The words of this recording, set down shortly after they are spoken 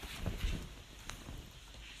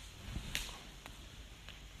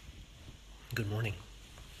Good morning.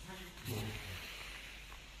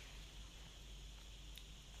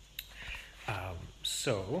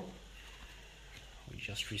 So, we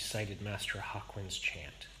just recited Master Hakuin's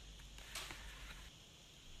chant.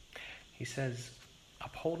 He says,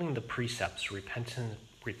 upholding the precepts,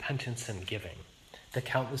 repentance and giving, the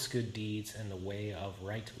countless good deeds and the way of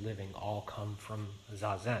right living all come from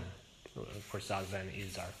Zazen. Of course, Zazen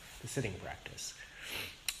is the sitting practice.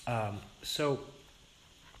 So,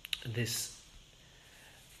 this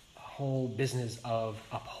whole business of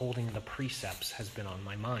upholding the precepts has been on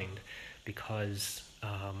my mind because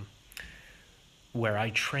where I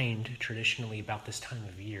trained traditionally about this time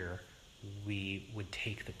of year, we would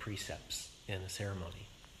take the precepts in a ceremony.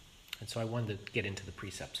 And so I wanted to get into the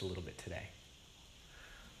precepts a little bit today.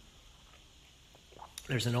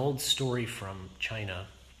 There's an old story from China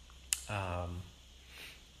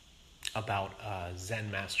about a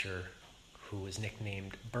Zen master who was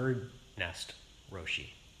nicknamed Bird Nest Roshi.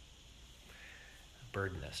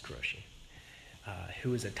 Bird Nest Roshi,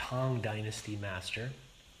 who was a Tang Dynasty master.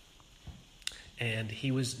 And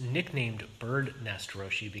he was nicknamed Bird Nest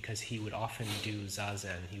Roshi because he would often do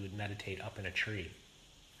zazen. He would meditate up in a tree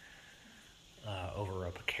over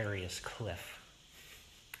a precarious cliff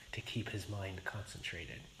to keep his mind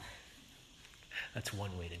concentrated. That's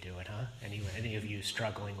one way to do it, huh? Any of you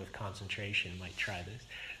struggling with concentration might try this.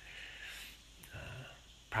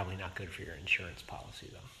 Probably not good for your insurance policy,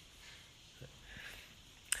 though.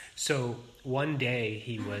 So one day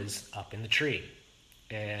he was up in the tree,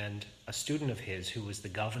 and a student of his who was the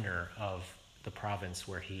governor of the province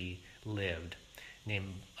where he lived,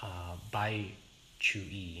 named Bai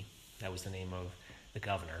Chuyi, that was the name of the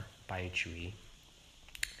governor, Bai Chuyi.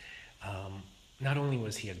 Not only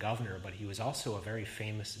was he a governor, but he was also a very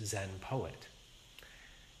famous Zen poet.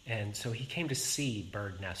 And so he came to see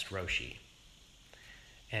Bird Nest Roshi.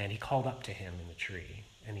 And he called up to him in the tree,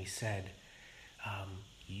 and he said,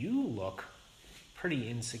 you look pretty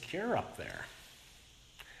insecure up there.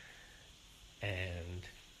 And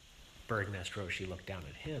Bird Nest Roshi looked down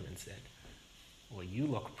at him and said, well, you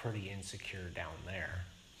look pretty insecure down there.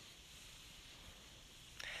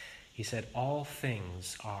 He said, all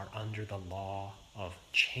things are under the law of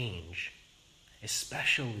change,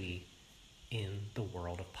 especially in the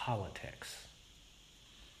world of politics.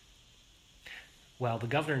 Well, the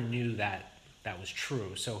governor knew that was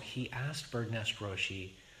true, so he asked Bird Nest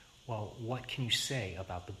Roshi, well, what can you say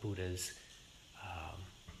about the Buddha's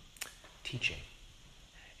teaching?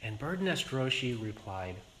 And Bird Nest Roshi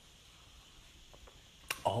replied,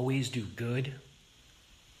 always do good,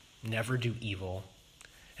 never do evil,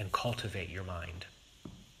 and cultivate your mind.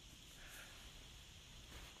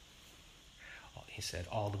 He said,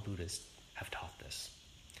 all the Buddhas have taught this.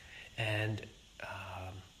 And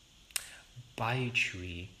Bai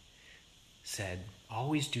Chuyi said,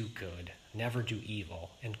 always do good, never do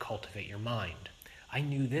evil, and cultivate your mind. I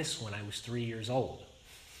knew this when I was 3 years old.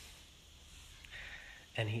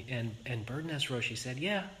 And Bird Nest Roshi said,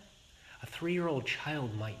 yeah, a 3-year-old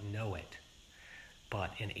child might know it,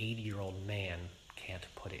 but an 80-year-old man can't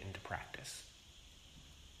put it into practice.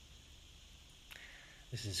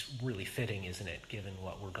 This is really fitting, isn't it, given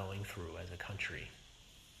what we're going through as a country.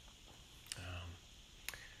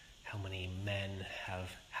 How many men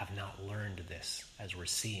have not learned this, as we're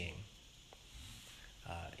seeing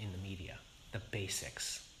in the media, the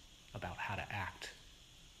basics about how to act,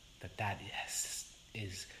 that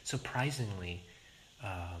is surprisingly,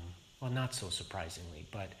 well, not so surprisingly,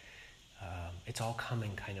 but it's all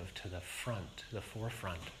coming kind of to the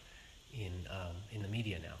forefront in the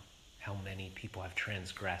media now. How many people have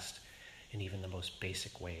transgressed in even the most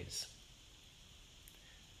basic ways.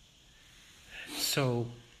 So,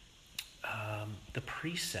 the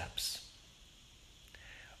precepts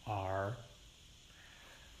are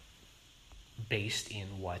based in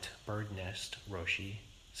what Bird Nest Roshi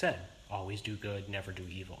said. Always do good, never do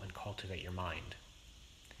evil, and cultivate your mind.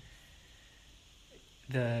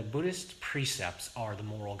 The Buddhist precepts are the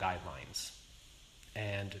moral guidelines,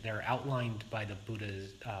 and they're outlined by the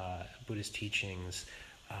Buddhist teachings,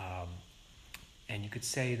 and you could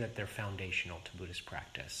say that they're foundational to Buddhist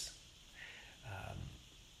practice.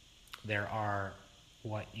 There are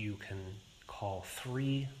what you can call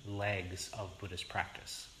 3 legs of Buddhist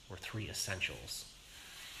practice, or 3 essentials.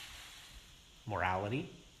 Morality,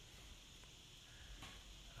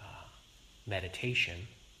 meditation,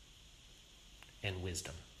 and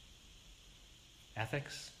wisdom.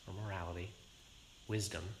 Ethics, or morality,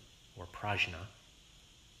 wisdom, or prajna,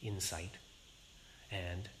 insight,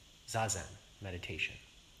 and zazen, meditation.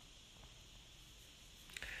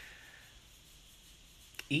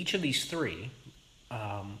 Each of these 3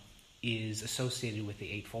 is associated with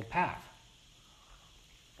the Eightfold Path.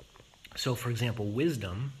 So, for example,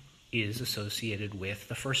 wisdom is associated with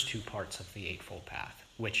the first two parts of the Eightfold Path,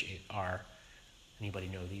 which are, anybody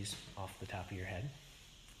know these off the top of your head?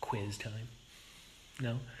 Quiz time?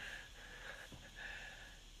 No?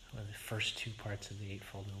 Well, the first two parts of the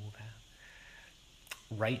Eightfold Noble Path.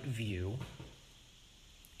 Right view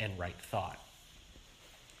and right thought.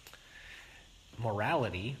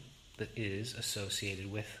 Morality is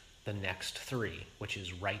associated with the next three, which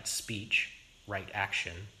is right speech, right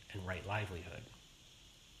action, and right livelihood.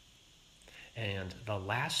 And the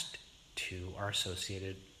last two are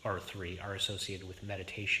associated, or three, are associated with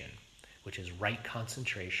meditation, which is right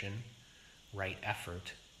concentration, right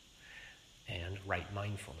effort, and right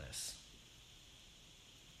mindfulness.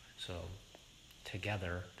 So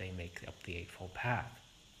together they make up the Eightfold Path.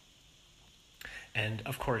 And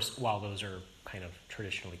of course, while those are kind of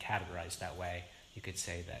traditionally categorized that way, you could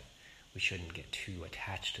say that we shouldn't get too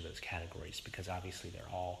attached to those categories because obviously they're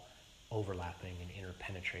all overlapping and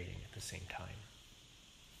interpenetrating at the same time.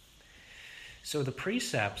 So the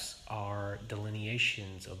precepts are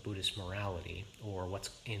delineations of Buddhist morality, or what's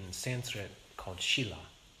in Sanskrit called Shila.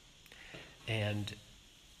 And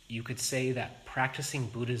you could say that practicing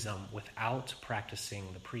Buddhism without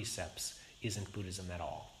practicing the precepts isn't Buddhism at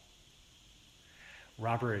all.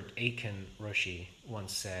 Robert Aiken Roshi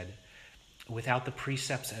once said, without the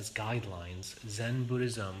precepts as guidelines, Zen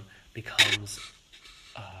Buddhism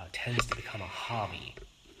tends to become a hobby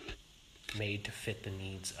made to fit the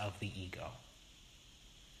needs of the ego.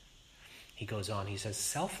 He goes on, he says,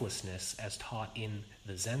 selflessness as taught in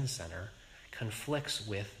the Zen Center conflicts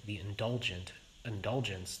with the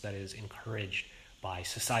indulgence that is encouraged by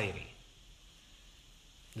society.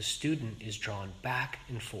 The student is drawn back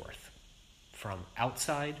and forth from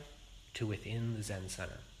outside to within the Zen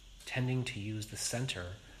Center, tending to use the center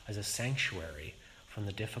as a sanctuary from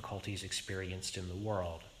the difficulties experienced in the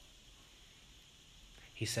world.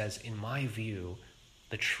 He says, in my view,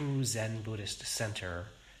 the true Zen Buddhist center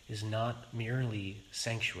is not merely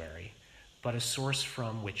sanctuary, but a source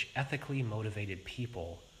from which ethically motivated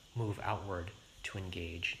people move outward to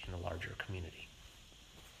engage in a larger community.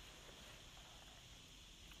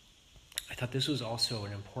 I thought this was also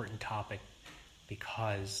an important topic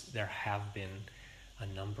because there have been a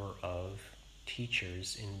number of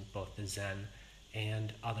teachers in both the Zen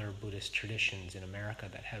and other Buddhist traditions in America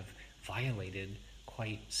that have violated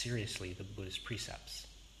quite seriously the Buddhist precepts.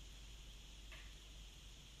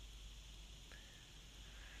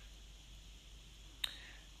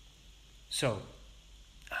 So,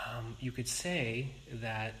 you could say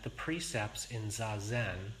that the precepts in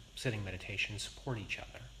Zazen, sitting meditation, support each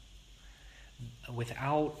other.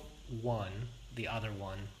 Without one, the other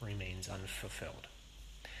one remains unfulfilled.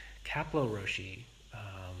 Kapleau Roshi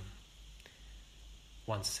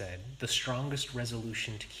once said, the strongest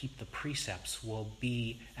resolution to keep the precepts will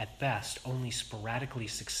be, at best, only sporadically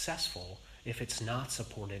successful if it's not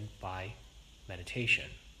supported by meditation.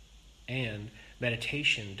 And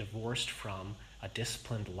meditation divorced from a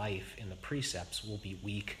disciplined life in the precepts will be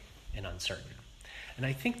weak and uncertain. And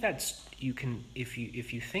I think that's, you can, if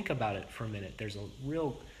you think about it for a minute, there's a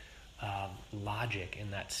real logic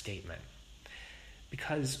in that statement.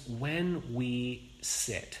 Because when we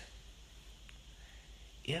sit,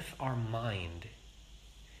 if our mind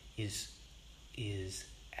is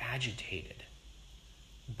agitated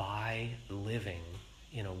by living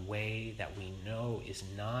in a way that we know is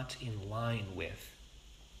not in line with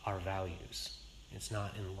our values, it's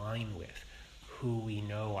not in line with who we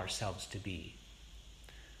know ourselves to be.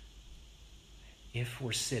 If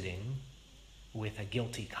we're sitting with a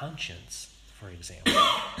guilty conscience, for example,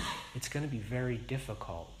 it's going to be very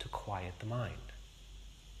difficult to quiet the mind.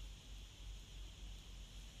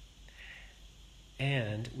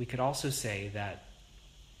 And we could also say that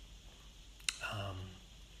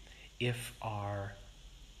if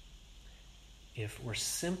we're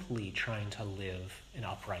simply trying to live an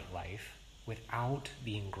upright life without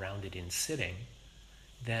being grounded in sitting,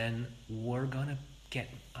 then we're going to get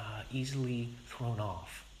easily thrown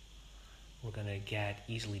off. We're going to get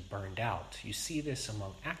easily burned out. You see this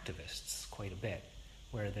among activists quite a bit,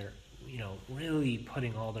 where they're, really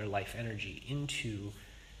putting all their life energy into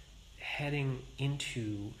heading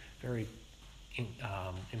into very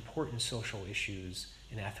important social issues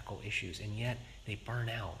and ethical issues, and yet they burn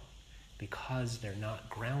out because they're not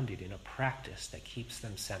grounded in a practice that keeps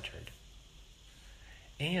them centered.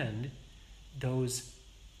 And those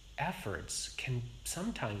efforts can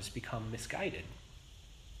sometimes become misguided.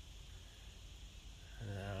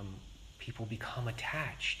 People become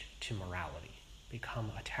attached to morality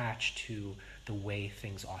become attached to the way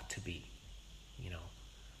things ought to be.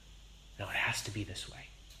 No, it has to be this way.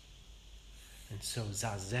 And so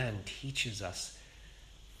Zazen teaches us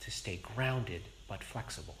to stay grounded but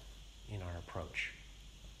flexible in our approach.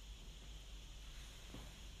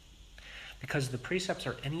 Because the precepts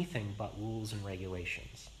are anything but rules and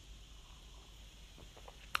regulations.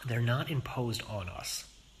 They're not imposed on us.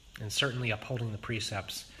 And certainly upholding the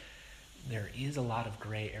precepts, there is a lot of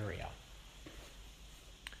gray area.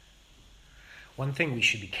 One thing we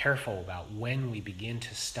should be careful about when we begin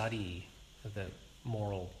to study the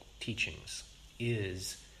moral teachings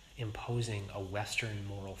is imposing a Western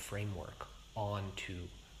moral framework onto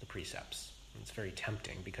the precepts. It's very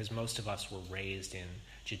tempting because most of us were raised in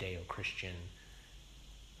Judeo-Christian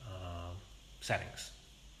settings.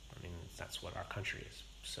 I mean, that's what our country is.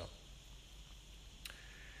 So,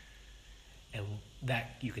 and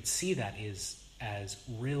that you could see that is as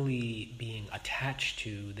really being attached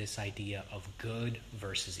to this idea of good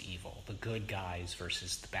versus evil, the good guys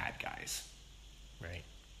versus the bad guys, right?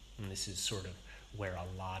 And this is sort of where a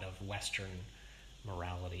lot of Western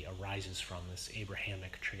morality arises from, this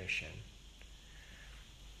Abrahamic tradition.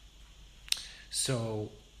 So,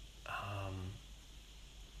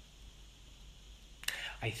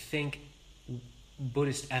 I think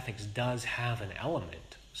Buddhist ethics does have an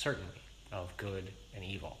element, certainly, of good and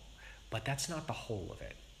evil, but that's not the whole of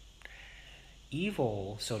it.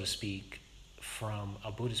 Evil, so to speak, from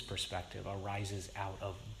a Buddhist perspective, arises out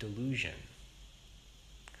of delusion.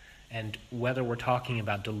 And whether we're talking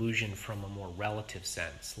about delusion from a more relative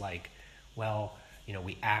sense, like, well,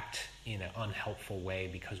 we act in an unhelpful way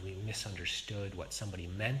because we misunderstood what somebody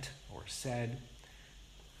meant or said,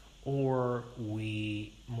 or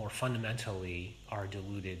we more fundamentally are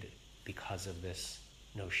deluded because of this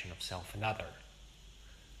notion of self and other,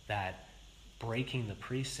 that breaking the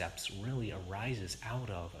precepts really arises out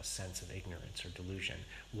of a sense of ignorance or delusion,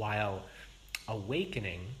 while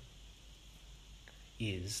awakening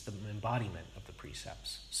is the embodiment of the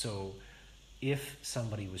precepts. So if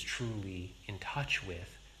somebody was truly in touch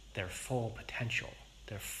with their full potential,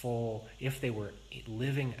 if they were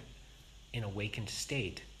living in awakened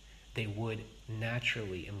state, they would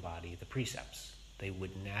naturally embody the precepts. They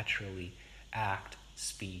would naturally act,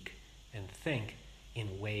 speak, and think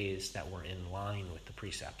in ways that were in line with the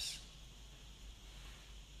precepts.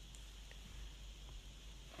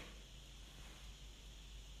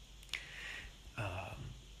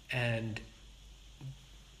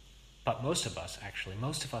 But most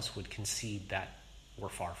of us would concede that we're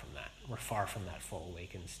far from that. We're far from that full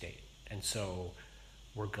awakened state. And so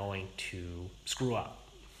we're going to screw up.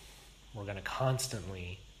 We're going to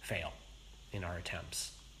constantly fail in our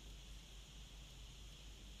attempts.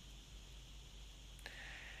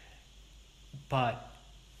 But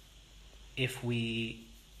if we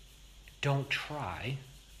don't try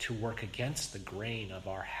to work against the grain of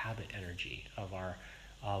our habit energy, of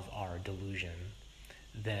our delusion,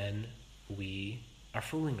 then we are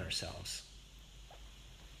fooling ourselves.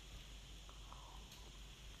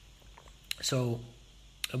 So,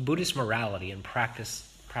 Buddhist morality and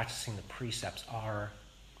practicing the precepts are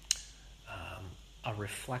a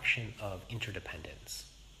reflection of interdependence.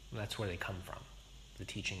 And that's where they come from, the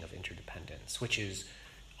teaching of interdependence, which is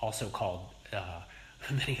also called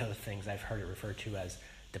many other things. I've heard it referred to as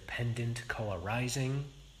dependent co-arising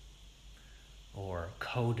or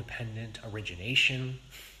codependent origination.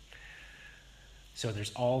 So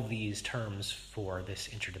there's all these terms for this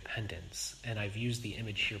interdependence. And I've used the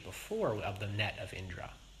image here before of the net of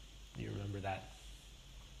Indra. Do you remember that?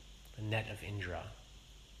 The net of Indra.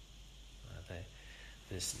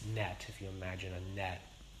 This net, if you imagine a net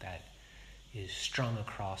that is strung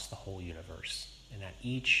across the whole universe. And at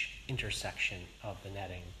each intersection of the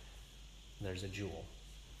netting, there's a jewel.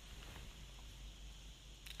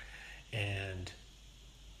 And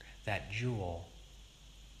that jewel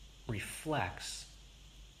reflects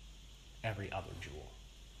every other jewel.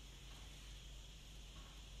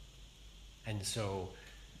 And so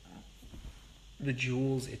the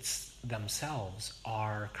jewels themselves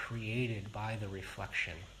are created by the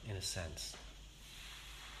reflection, in a sense,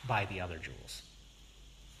 by the other jewels.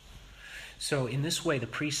 So in this way, the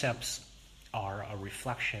precepts are a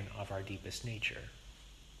reflection of our deepest nature.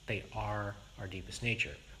 They are our deepest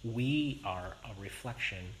nature. We are a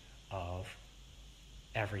reflection of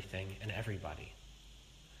everything and everybody.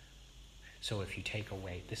 So if you take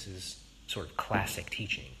away, this is sort of classic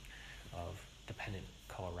teaching of dependent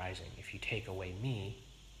co-arising. If you take away me,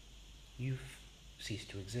 you've ceased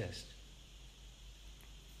to exist.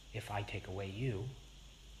 If I take away you,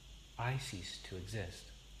 I cease to exist.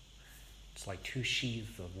 It's like two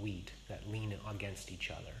sheaves of wheat that lean against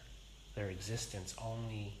each other. Their existence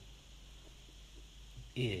only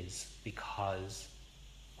is because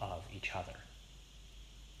of each other.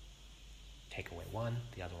 Take away one,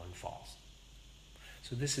 the other one falls.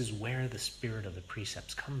 So this is where the spirit of the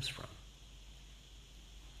precepts comes from.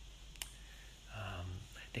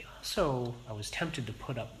 They also, I was tempted to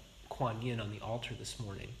put up Kuan Yin on the altar this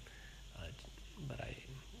morning, but I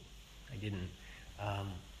didn't,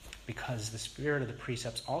 because the spirit of the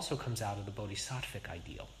precepts also comes out of the bodhisattvic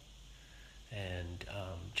ideal. And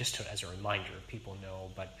just as a reminder, people know,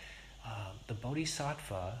 but the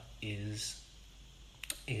bodhisattva a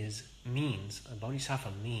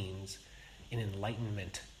bodhisattva means an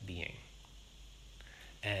enlightenment being.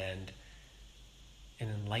 And an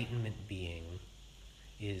enlightenment being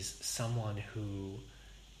is someone who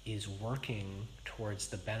is working towards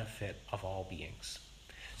the benefit of all beings.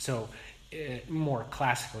 So more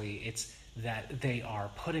classically, it's that they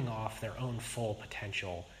are putting off their own full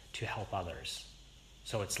potential to help others.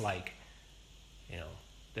 So it's like,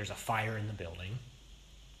 there's a fire in the building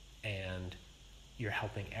and you're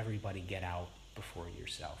helping everybody get out before you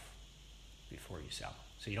sell.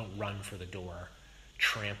 So you don't run for the door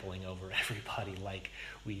trampling over everybody like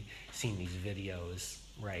we've seen these videos,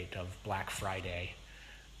 right, of Black Friday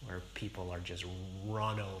where people are just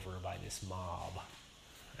run over by this mob.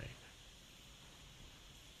 Right?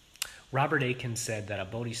 Robert Aiken said that a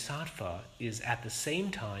bodhisattva is at the same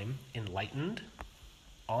time enlightened,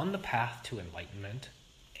 on the path to enlightenment,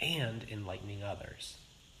 and enlightening others.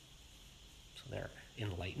 So they're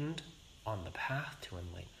enlightened, on the path to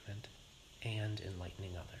enlightenment, and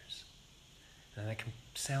enlightening others. And that can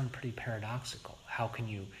sound pretty paradoxical. How can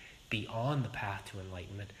you be on the path to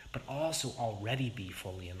enlightenment, but also already be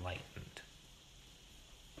fully enlightened?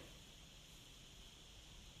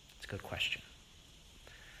 It's a good question.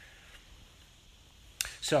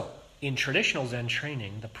 So, in traditional Zen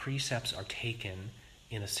training, the precepts are taken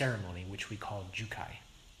in a ceremony which we call jukai.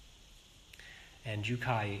 And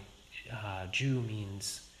jukai, ju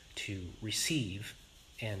means to receive,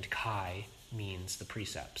 and kai means the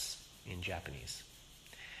precepts in Japanese.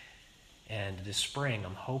 And this spring,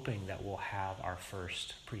 I'm hoping that we'll have our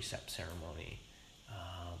first precept ceremony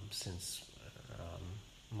since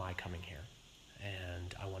my coming here.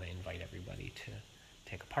 And I want to invite everybody to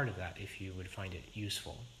take a part of that if you would find it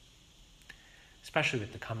useful. Especially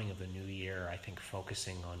with the coming of the new year, I think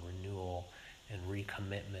focusing on renewal and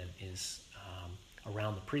recommitment is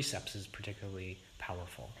around the precepts is particularly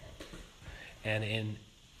powerful. And in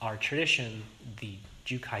our tradition, the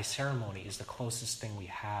Jukai ceremony is the closest thing we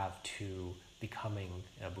have to becoming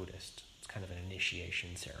a Buddhist. It's kind of an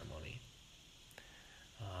initiation ceremony.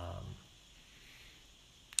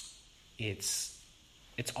 It's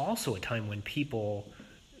also a time when people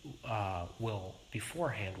will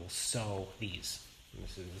sew these. And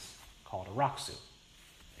this is called a raksu.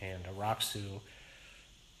 And a raksu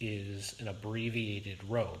is an abbreviated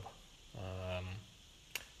robe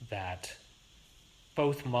that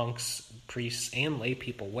both monks, priests, and lay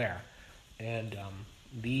people wear. And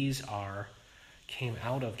these came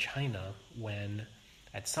out of China when,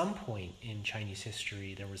 at some point in Chinese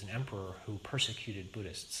history, there was an emperor who persecuted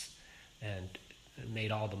Buddhists and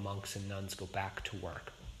made all the monks and nuns go back to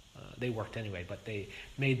work. They worked anyway, but they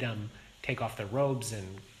made them take off their robes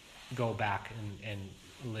and go back and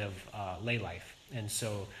live lay life. And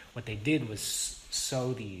so what they did was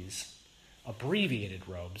sew these abbreviated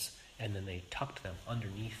robes, and then they tucked them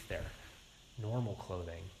underneath their normal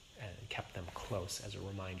clothing and kept them close as a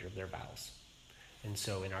reminder of their vows. And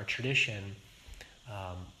so in our tradition,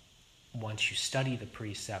 once you study the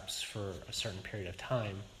precepts for a certain period of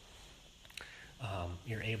time,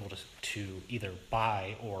 you're able to either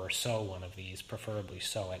buy or sew one of these, preferably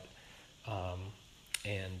sew it,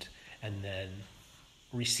 and then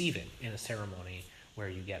receive it in a ceremony where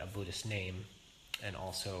you get a Buddhist name and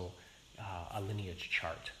also a lineage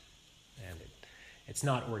chart. And it's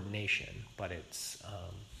not ordination, but it's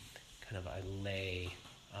kind of a lay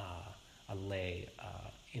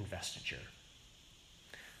investiture.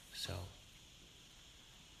 So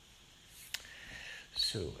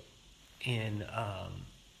in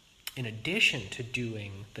addition to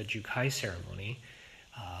doing the Jukai ceremony,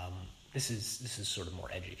 this is sort of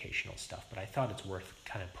more educational stuff, but I thought it's worth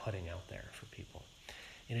kind of putting out there for people.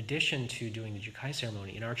 In addition to doing the Jukai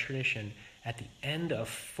ceremony, in our tradition, at the end of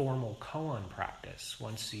formal koan practice,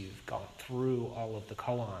 once you've gone through all of the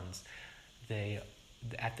koans,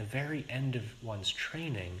 at the very end of one's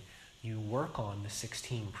training, you work on the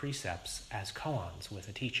 16 precepts as koans with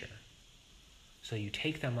a teacher. So you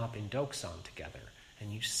take them up in Dokusan together,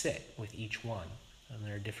 and you sit with each one And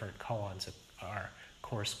there are different koans that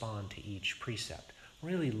correspond to each precept.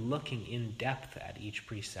 Really looking in depth at each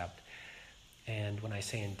precept. And when I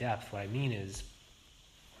say in depth, what I mean is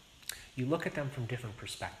you look at them from different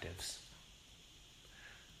perspectives.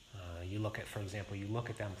 You look at, for example, you look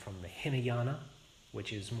at them from the Hinayana,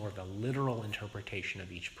 which is more of the literal interpretation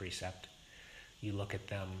of each precept. You look at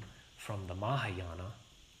them from the Mahayana,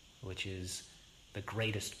 which is the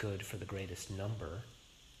greatest good for the greatest number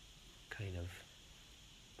kind of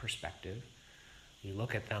perspective. You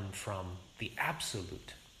look at them from the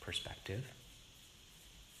absolute perspective,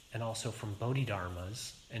 and also from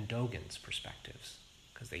Bodhidharma's and Dogen's perspectives,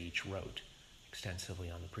 because they each wrote extensively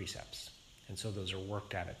on the precepts. And so those are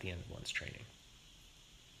worked at the end of one's training.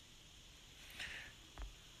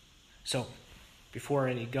 So,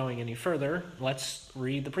 before going any further, let's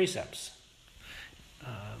read the precepts.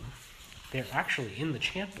 They're actually in the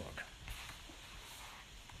chant book.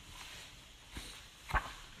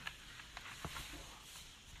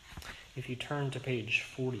 If you turn to page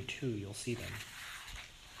 42, you'll see them.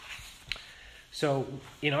 So,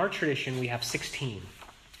 in our tradition, we have 16.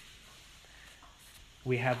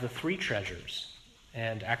 We have the three treasures,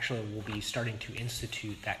 and actually we'll be starting to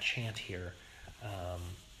institute that chant here,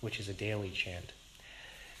 which is a daily chant.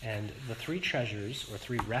 And the three treasures, or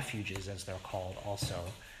three refuges as they're called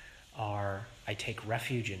also, are I take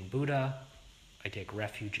refuge in Buddha, I take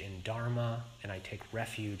refuge in Dharma, and I take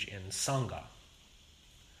refuge in Sangha.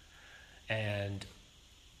 And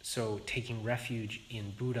so taking refuge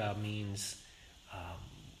in Buddha means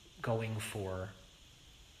going for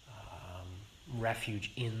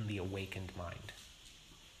refuge in the awakened mind.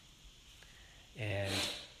 And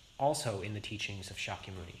also in the teachings of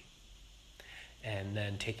Shakyamuni. And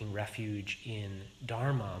then taking refuge in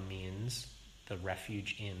Dharma means the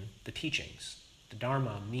refuge in the teachings. The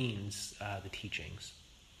Dharma means the teachings.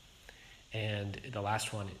 And the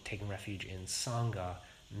last one, taking refuge in Sangha,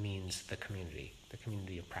 means the community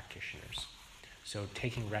of practitioners. So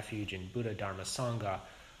taking refuge in Buddha, Dharma, Sangha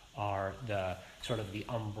are the sort of the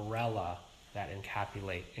umbrella that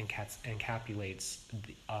encapsulates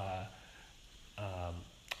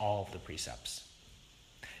all of the precepts.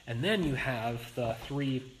 And then you have the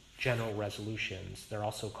three general resolutions. They're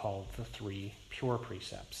also called the three pure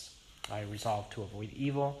precepts. I resolve to avoid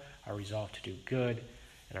evil, I resolve to do good,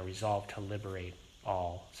 and I resolve to liberate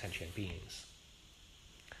all sentient beings.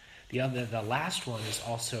 The last one is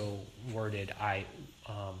also worded, I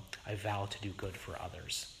vow to do good for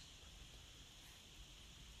others.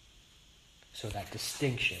 So that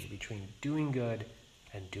distinction between doing good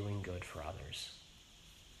and doing good for others.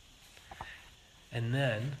 And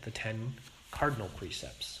then the 10 cardinal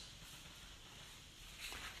precepts.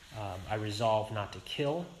 I resolve not to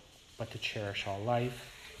kill, but to cherish all life.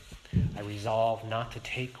 I resolve not to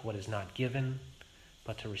take what is not given,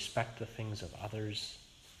 but to respect the things of others.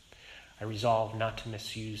 I resolve not to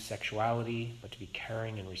misuse sexuality, but to be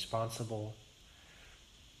caring and responsible.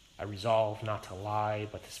 I resolve not to lie,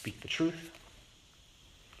 but to speak the truth.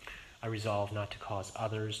 I resolve not to cause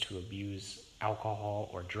others to abuse alcohol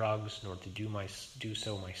or drugs, nor to do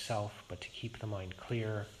so myself, but to keep the mind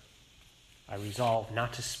clear. I resolve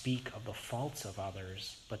not to speak of the faults of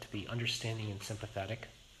others, but to be understanding and sympathetic.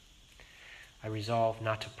 I resolve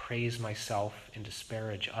not to praise myself and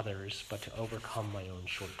disparage others, but to overcome my own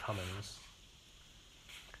shortcomings.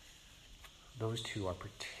 Those two are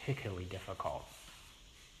particularly difficult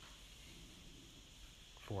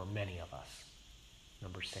for many of us.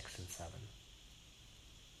 Number 6 and 7.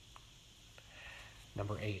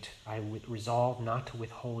 Number 8, I resolve not to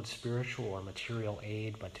withhold spiritual or material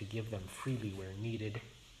aid, but to give them freely where needed.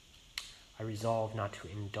 I resolve not to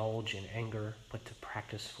indulge in anger, but to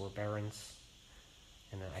practice forbearance.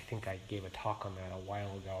 And I think I gave a talk on that a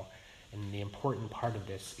while ago. And the important part of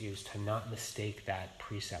this is to not mistake that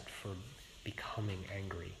precept for becoming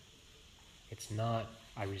angry. It's not,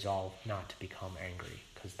 I resolve not to become angry,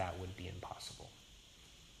 because that would be impossible.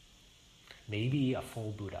 Maybe a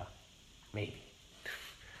full Buddha, maybe,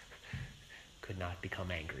 could not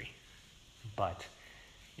become angry. But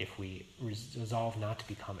if we resolve not to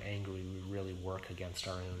become angry, we really work against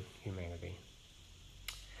our own humanity.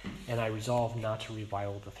 And I resolve not to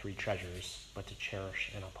revile the three treasures, but to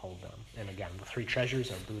cherish and uphold them. And again, the three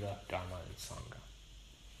treasures are Buddha, Dharma, and Sangha.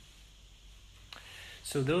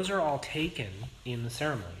 So those are all taken in the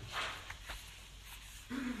ceremony.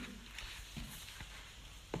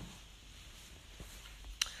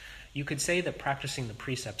 You could say that practicing the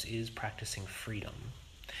precepts is practicing freedom.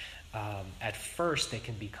 At first, they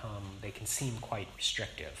can seem quite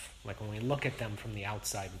restrictive. Like when we look at them from the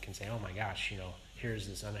outside, we can say, "Oh my gosh,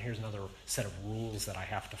 here's another set of rules that I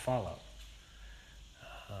have to follow."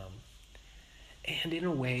 And in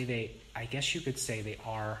a way, I guess you could say they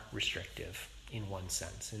are restrictive in one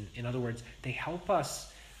sense. In other words, they help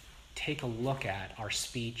us take a look at our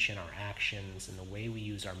speech and our actions and the way we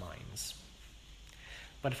use our minds.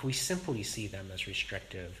 But if we simply see them as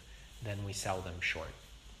restrictive, then we sell them short.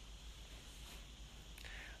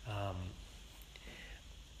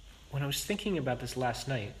 When I was thinking about this last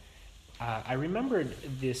night, I remembered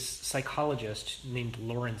this psychologist named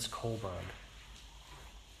Lawrence Kohlberg,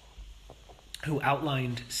 who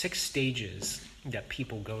outlined 6 stages that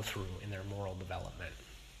people go through in their moral development.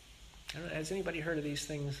 I don't know, has anybody heard of these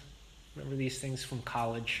things? Remember these things from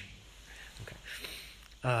college?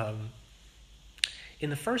 Okay. In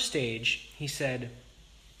the first stage, he said,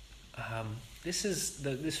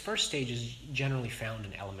 this first stage is generally found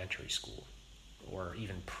in elementary school, or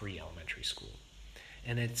even pre-elementary school,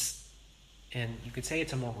 and you could say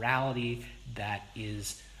it's a morality that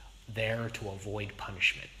is there to avoid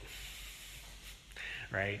punishment,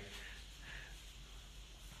 right?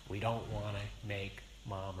 We don't want to make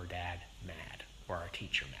mom or dad mad or our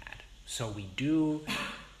teacher mad, so we do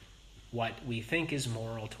what we think is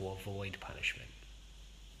moral to avoid punishment.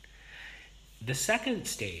 The second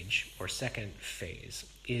stage, or second phase,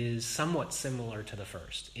 is somewhat similar to the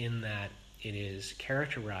first in that it is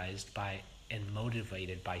characterized by and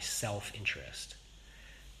motivated by self-interest.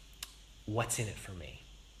 What's in it for me?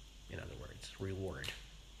 In other words, reward.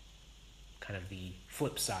 Kind of the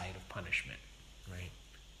flip side of punishment, right?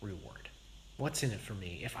 Reward. What's in it for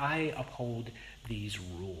me? If I uphold these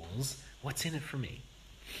rules, what's in it for me?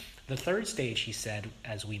 The third stage, he said,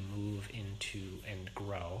 as we move into and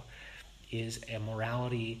grow, is a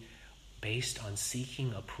morality based on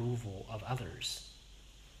seeking approval of others.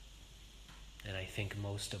 And I think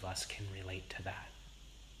most of us can relate to that.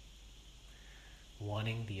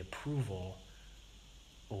 Wanting the approval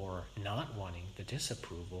or not wanting the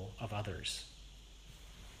disapproval of others.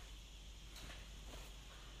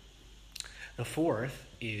 The fourth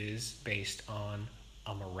is based on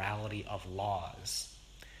a morality of laws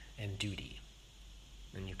and duty.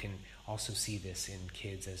 And you can also see this in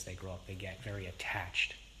kids as they grow up. They get very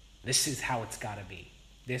attached. This is how it's got to be.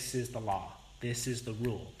 This is the law. This is the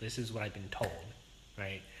rule. This is what I've been told,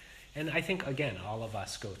 right? And I think, again, all of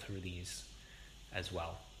us go through these as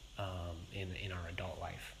well in our adult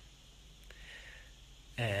life.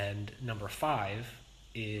 And number 5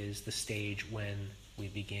 is the stage when we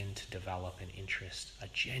begin to develop an interest, a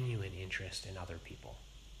genuine interest in other people,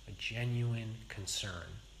 a genuine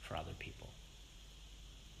concern for other people,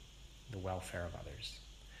 the welfare of others.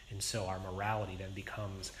 And so our morality then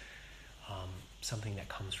becomes something that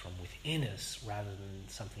comes from within us rather than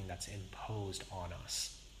something that's imposed on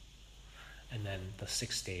us. And then the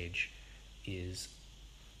 6th stage is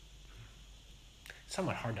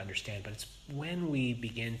somewhat hard to understand, but it's when we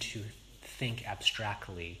begin to think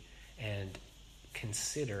abstractly and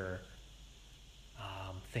consider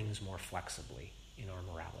things more flexibly in our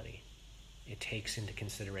morality. It takes into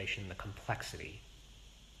consideration the complexity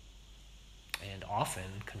and often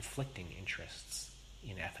conflicting interests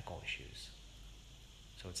in ethical issues.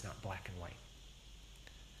 So it's not black and white.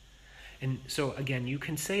 And so again, you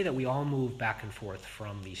can say that we all move back and forth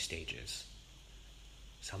from these stages.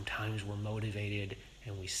 Sometimes we're motivated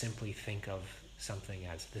and we simply think of something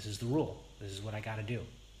as, this is the rule, this is what I got to do.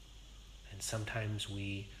 And sometimes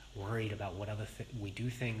we worried about what we do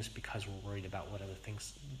things because we're worried about what other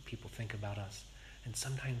things people think about us. And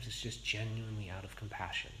sometimes it's just genuinely out of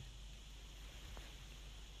compassion.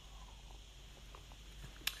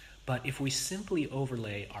 But if we simply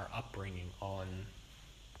overlay our upbringing on,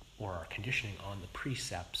 or our conditioning on the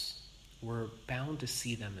precepts, we're bound to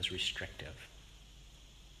see them as restrictive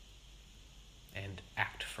and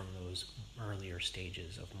act from those earlier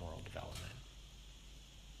stages of moral development.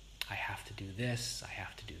 I have to do this, I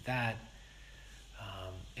have to do that,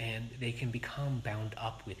 and they can become bound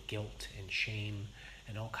up with guilt and shame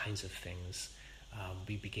and all kinds of things.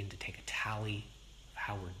 We begin to take a tally of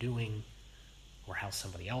how we're doing, or how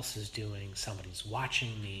somebody else is doing, somebody's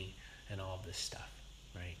watching me, and all of this stuff,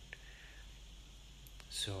 right?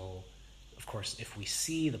 So, of course, if we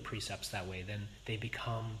see the precepts that way, then they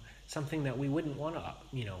become something that we wouldn't want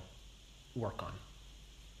to, work on.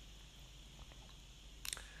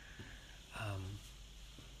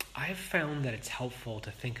 I've found that it's helpful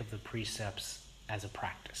to think of the precepts as a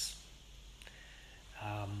practice.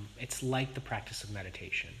 It's like the practice of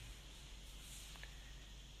meditation.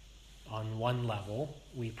 On one level,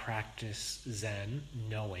 we practice Zen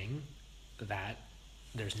knowing that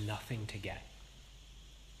there's nothing to get.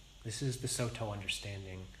 This is the Soto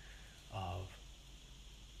understanding of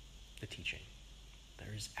the teaching,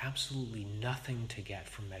 There's absolutely nothing to get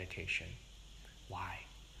from meditation. Why?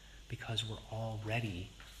 Because we're already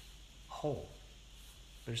whole.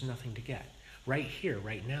 There's nothing to get. Right here,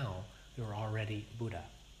 right now, you're already Buddha.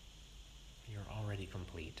 You're already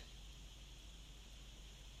complete.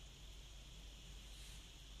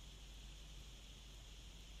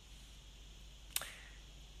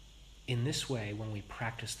 In this way, when we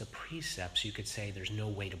practice the precepts, you could say there's no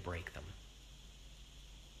way to break them.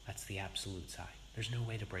 That's the absolute side. There's no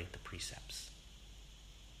way to break the precepts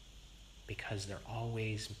because they're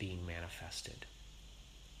always being manifested.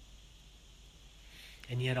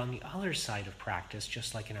 And yet on the other side of practice,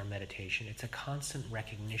 just like in our meditation, it's a constant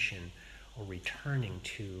recognition or returning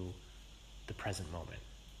to the present moment.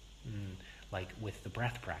 Like with the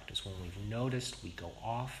breath practice, when we've noticed we go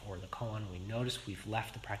off, or the koan, we notice we've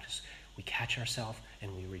left the practice, we catch ourselves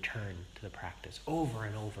and we return to the practice over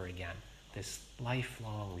and over again. This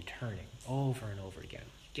lifelong returning over and over again,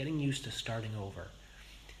 getting used to starting over.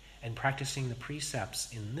 And practicing the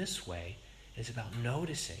precepts in this way is about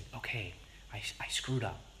noticing, okay, I screwed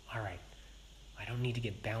up. All right. I don't need to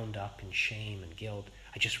get bound up in shame and guilt.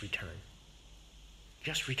 I just return.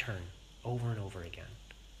 Just return over and over again.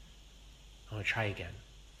 I'm going to try again.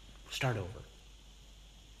 Start over.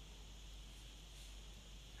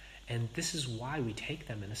 And this is why we take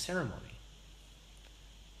them in a ceremony.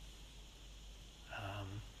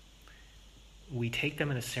 We take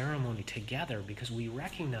them in a ceremony together because we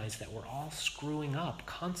recognize that we're all screwing up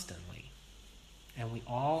constantly. And we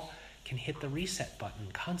all can hit the reset button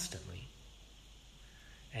constantly.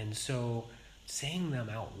 And so saying them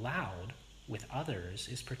out loud with others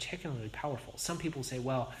is particularly powerful. Some people say,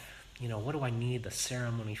 well, what do I need the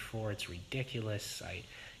ceremony for? It's ridiculous. I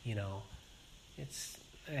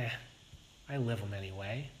live them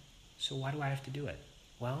anyway. So why do I have to do it?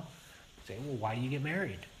 Well, why do you get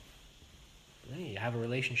married? You have a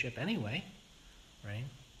relationship anyway, right?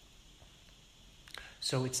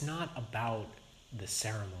 So it's not about the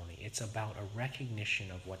ceremony. It's about a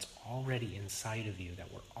recognition of what's already inside of you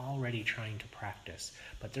that we're already trying to practice.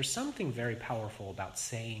 But there's something very powerful about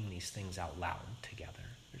saying these things out loud together.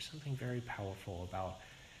 There's something very powerful about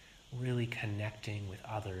really connecting with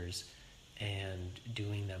others and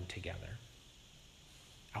doing them together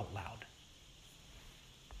out loud.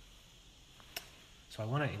 So I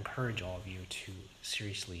want to encourage all of you to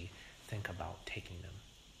seriously think about taking them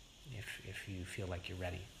if you feel like you're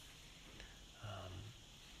ready.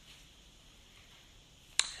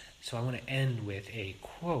 So I want to end with a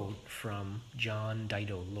quote from John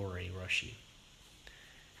Daido Loori Roshi.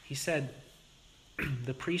 He said,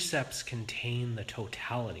 "The precepts contain the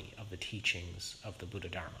totality of the teachings of the Buddha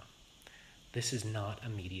Dharma. This is not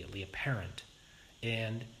immediately apparent,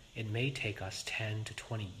 and it may take us 10 to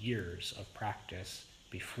 20 years of practice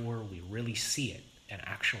before we really see it and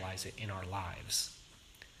actualize it in our lives.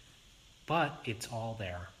 But it's all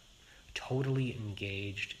there, totally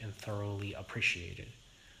engaged and thoroughly appreciated.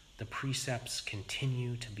 The precepts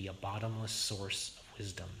continue to be a bottomless source of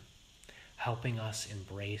wisdom, helping us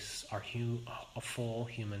embrace our full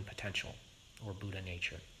human potential, or Buddha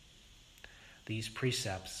nature. These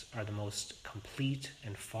precepts are the most complete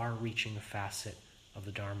and far-reaching facet of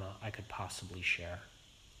the Dharma I could possibly share.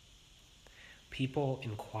 People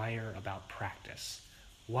inquire about practice.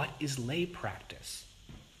 What is lay practice?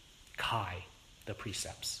 Kai, the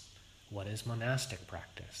precepts. What is monastic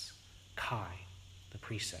practice? Kai, the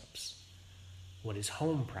precepts. What is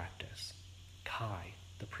home practice? Kai,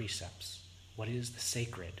 the precepts. What is the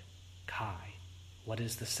sacred? Kai. What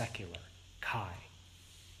is the secular? Kai.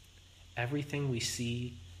 Everything we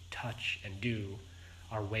see, touch, and do,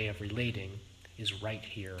 our way of relating, is right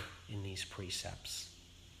here in these precepts.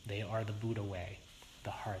 They are the Buddha way,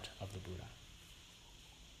 the heart of the Buddha."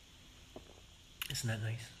 Isn't that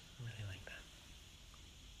nice? I really like that.